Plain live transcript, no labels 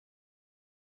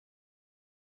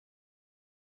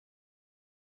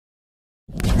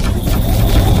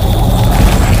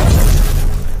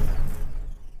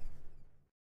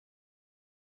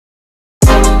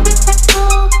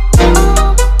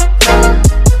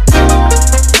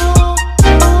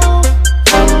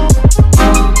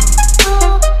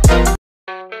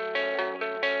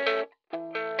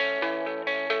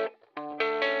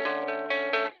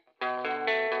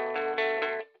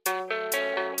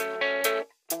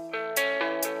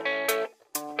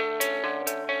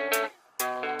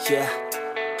Yeah,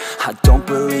 I don't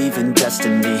believe in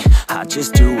destiny, I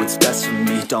just do what's best for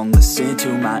me. Don't listen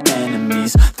to my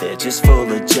enemies, they're just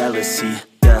full of jealousy.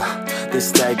 Yeah,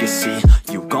 this legacy,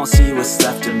 you gon' see what's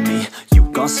left of me. You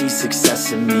gon' see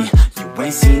success in me, you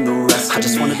ain't seen the rest of me. I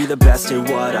just wanna be the best at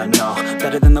what I know,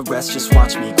 better than the rest, just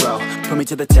watch me grow. Put me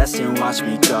to the test and watch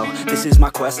me go. This is my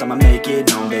quest, I'ma make it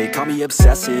known. They call me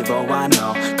obsessive, oh I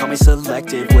know. Call me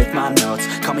selective with my notes,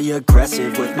 call me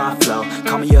aggressive with my flow,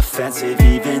 call me offensive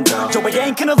even though yo, I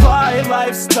ain't gonna lie,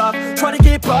 life's tough. Try to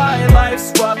get by,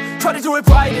 life's rough. Try to do it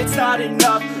right, it's not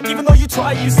enough. Even though you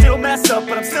try, you still mess up.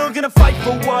 But I'm still gonna fight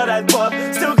for what I love,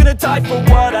 still gonna die for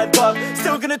what I love,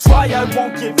 still gonna try, I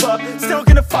won't give up, still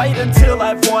gonna fight until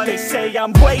I've won. They say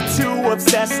I'm way too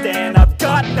obsessed and I've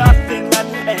got nothing left,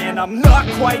 and I'm not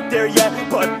quite there yet,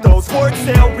 but those words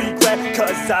they'll regret,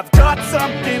 cause I've got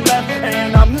something left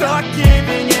and I'm not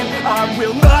giving in. I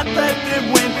will not let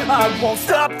them win, I won't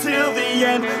stop till the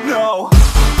end, no.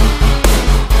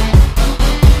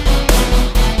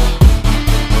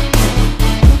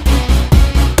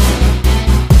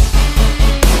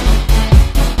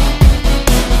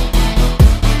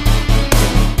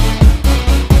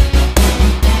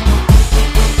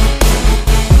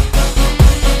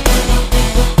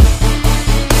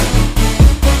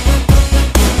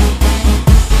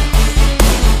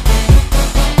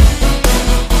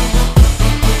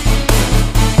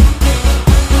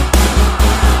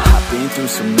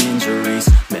 Some injuries,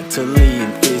 mentally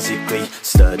and physically.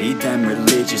 Studied them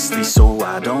religiously so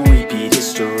I don't repeat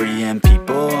history. And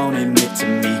people won't admit to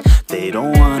me they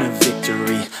don't want a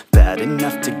victory bad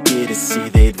enough to get a C.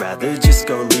 They'd rather just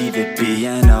go leave it be.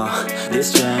 And oh,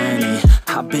 this journey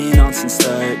I've been on since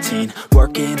 13,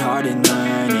 working hard and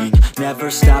learning,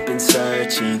 never stopping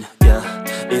searching. Yeah,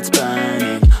 it's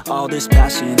burning, all this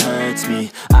passion hurts me.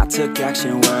 I took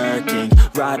action working,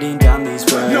 writing down these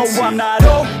words. No, I'm not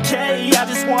okay, I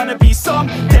just wanna be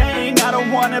something. I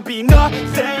don't wanna be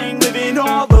nothing, living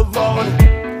all alone.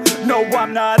 No,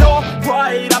 I'm not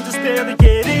alright, I'm just barely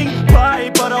getting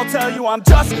by. But I'll tell you I'm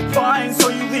just fine, so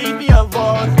you leave me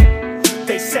alone.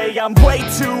 They say I'm way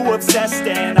too obsessed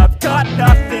and I've got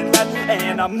nothing left,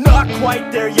 and I'm not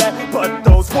quite there yet, but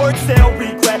those words they'll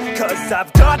regret, cause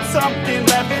I've got something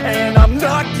left and I'm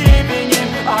not giving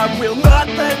in. I will not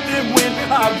let them win,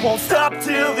 I won't stop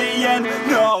till the end,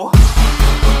 no.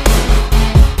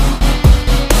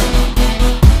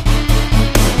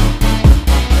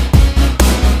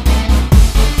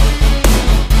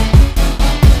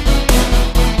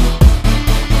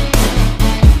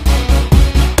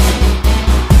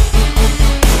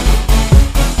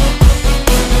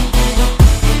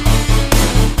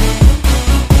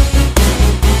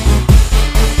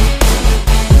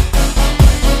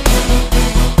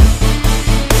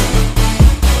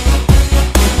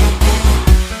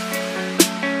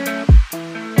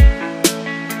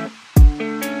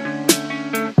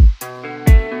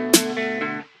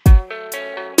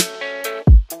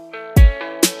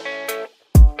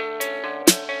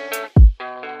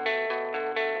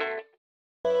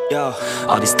 Yo,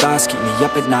 all these thoughts keep me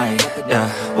up at night. Yeah,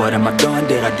 what am I doing?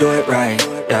 Did I do it right?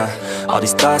 Yeah, all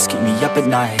these thoughts keep me up at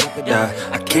night. Yeah,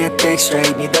 I can't think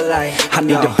straight, need the light. I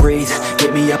need to breathe,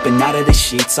 get me up and out of the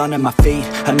sheets, onto my feet.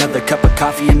 Another cup of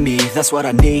coffee and me, that's what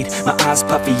I need. My eyes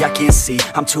puffy, I can't see.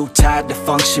 I'm too tired to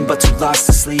function, but too lost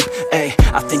to sleep. Ay,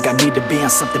 I think I need to be on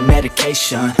something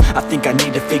medication. I think I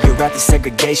need to figure out the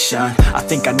segregation. I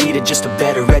think I needed just a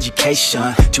better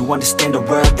education to understand a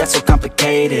world that's so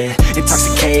complicated.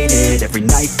 Intoxicated, every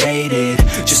night faded,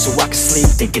 just so I can sleep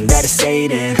thinking that it's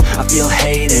Satan. I feel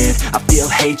hated, I feel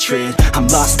hatred, I'm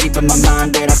lost deep in my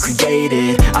mind that I've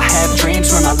created. I have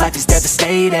dreams where my life is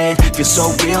devastated, feel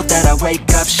so real that I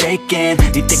wake up shaking.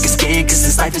 Need thicker skin cause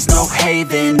this life is no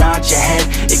haven. Nod your head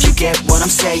if you get what I'm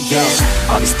saying.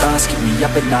 All these thoughts keep me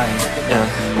up at night. Yeah,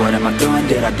 what am I doing?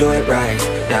 Did I do it right?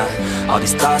 Yeah, all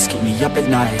these thoughts keep me up at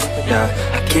night. Yeah,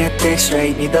 I can't think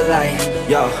straight, need the light.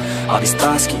 Yo, all these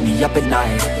thoughts keep me up at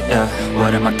night. Yeah,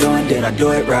 what am I doing? Did I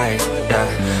do it right?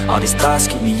 Yeah, all these thoughts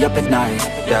keep me up at night.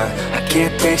 Yeah, I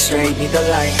can't think straight, need the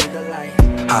light.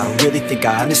 I don't really think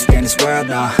I understand this world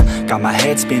now. Got my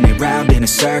head spinning round in a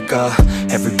circle.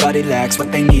 Everybody lacks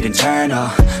what they need internal,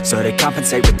 so they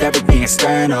compensate with everything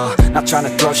external. Not trying to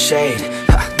throw shade,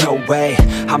 no way.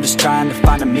 I'm just trying to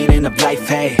find the meaning of life,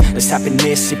 hey. There's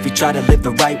happiness if you try to live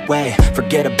the right way.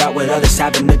 Forget about what others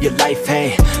have and live your life,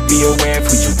 hey. Be aware of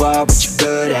who you are, what you're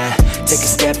good at. Take a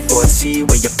step forward, see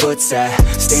where your foot's at.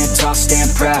 Stand tall,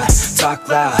 stand proud, talk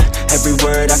loud. Every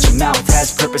word out your mouth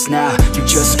has purpose now. You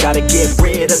just gotta get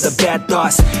rid of the bad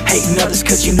thoughts. Hating others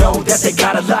cause you know that they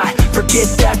gotta lie. Forget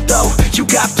that though, you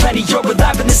got plenty, you're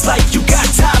alive in this life. You got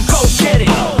time, go get it.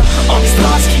 All these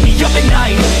thoughts keep me up at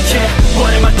night, yeah.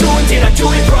 What am I doing, did I do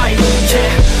it right,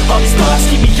 yeah. All these thoughts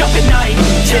keep me up at night,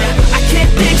 yeah. I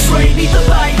can't think straight, need the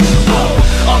light,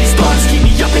 oh. All these thoughts keep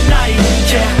me up at night,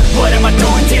 yeah. What am I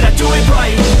doing, did I do it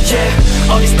right,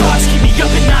 yeah. All these thoughts keep me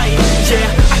up at night,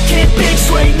 yeah. I can't think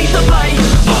straight, need the light,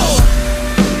 oh.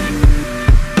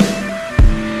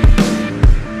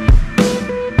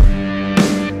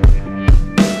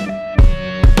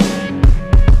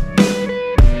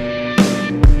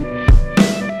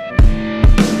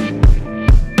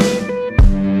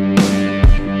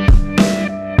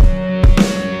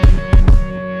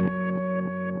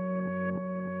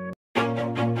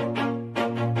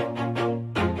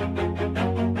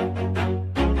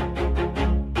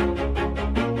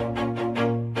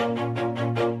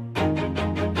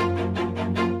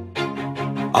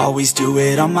 Always do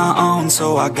it on my own,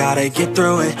 so I gotta get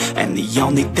through it. And the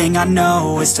only thing I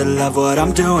know is to love what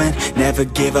I'm doing. Never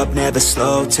give up, never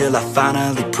slow, till I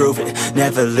finally prove it.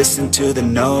 Never listen to the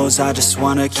no's, I just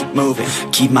wanna keep moving.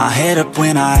 Keep my head up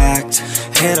when I act,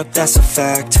 head up, that's a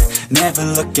fact. Never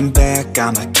looking back,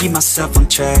 I'ma keep myself on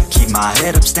track. Keep my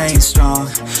head up, staying strong,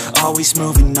 always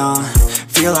moving on.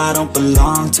 Feel I don't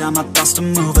belong, tell my thoughts to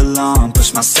move along.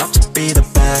 Push myself to be the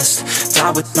best,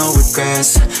 die with no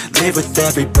regrets. Live with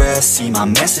every breath, see my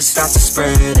message start to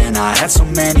spread. And I had so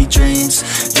many dreams,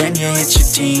 then you hit your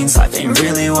teens. Life ain't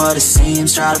really what it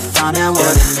seems, try to find out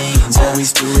what it means.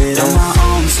 Always do it on my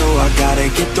own, so I gotta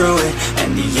get through it.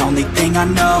 And the only thing I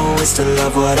know is to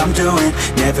love what I'm doing.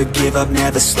 Never give up,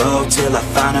 never slow, till I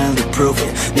finally prove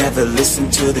it. Never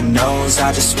listen to the no's,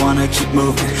 I just wanna keep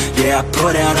moving. Yeah, I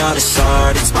put out all this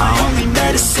art, it's my only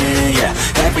medicine. Yeah,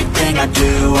 everything I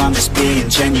do, I'm just being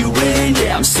genuine.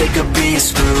 Yeah, I'm sick of being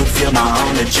screwed, feel my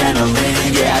own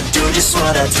adrenaline. Yeah, I do just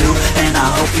what I do, and I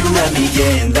hope you let me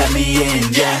in,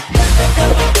 yeah.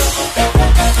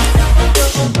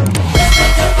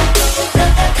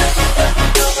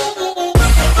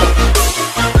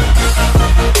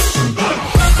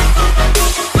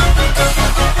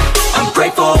 I'm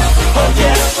grateful, oh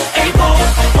yeah, able,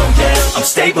 oh yeah, I'm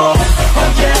stable, oh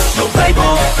yeah, no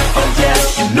label, oh yeah,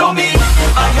 you know me,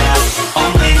 I have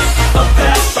only a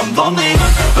path, I'm lonely,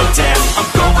 but damn, I'm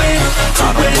going to win.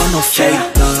 I don't want no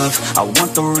fake love, I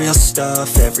want the real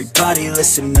stuff. Everybody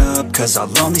listen up, cause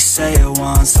I'll only say it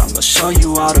once. I'm gonna show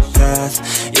you all the path,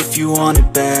 if you want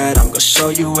it bad. I'm gonna show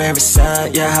you where it's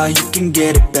at, yeah, how you can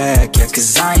get it back. Yeah,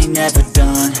 cause I ain't never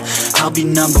done, I'll be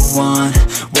number one.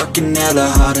 Working hella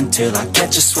hard until I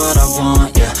get just what I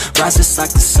want, yeah. Rises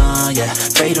like the sun, yeah,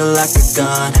 fatal like a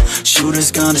gun.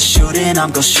 Shooter's gonna shoot and I'm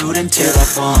gonna shoot until I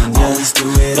won, yeah. Always do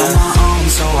it on my own,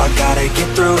 so I gotta get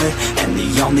through it. And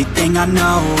the only thing I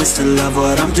know is to love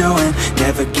what I'm doing.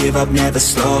 Never give up, never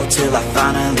slow, till I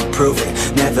finally prove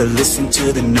it. Never listen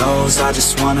to the no's, I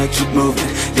just wanna keep moving.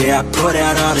 Yeah, I put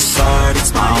out all this art,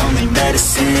 it's my only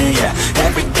medicine. Yeah,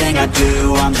 everything I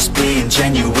do, I'm just being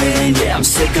genuine. Yeah, I'm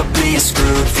sick of being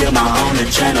screwed, feel my own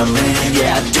adrenaline.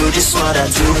 Yeah, I do just what I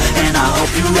do, and I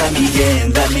hope you let me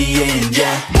in,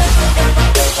 yeah.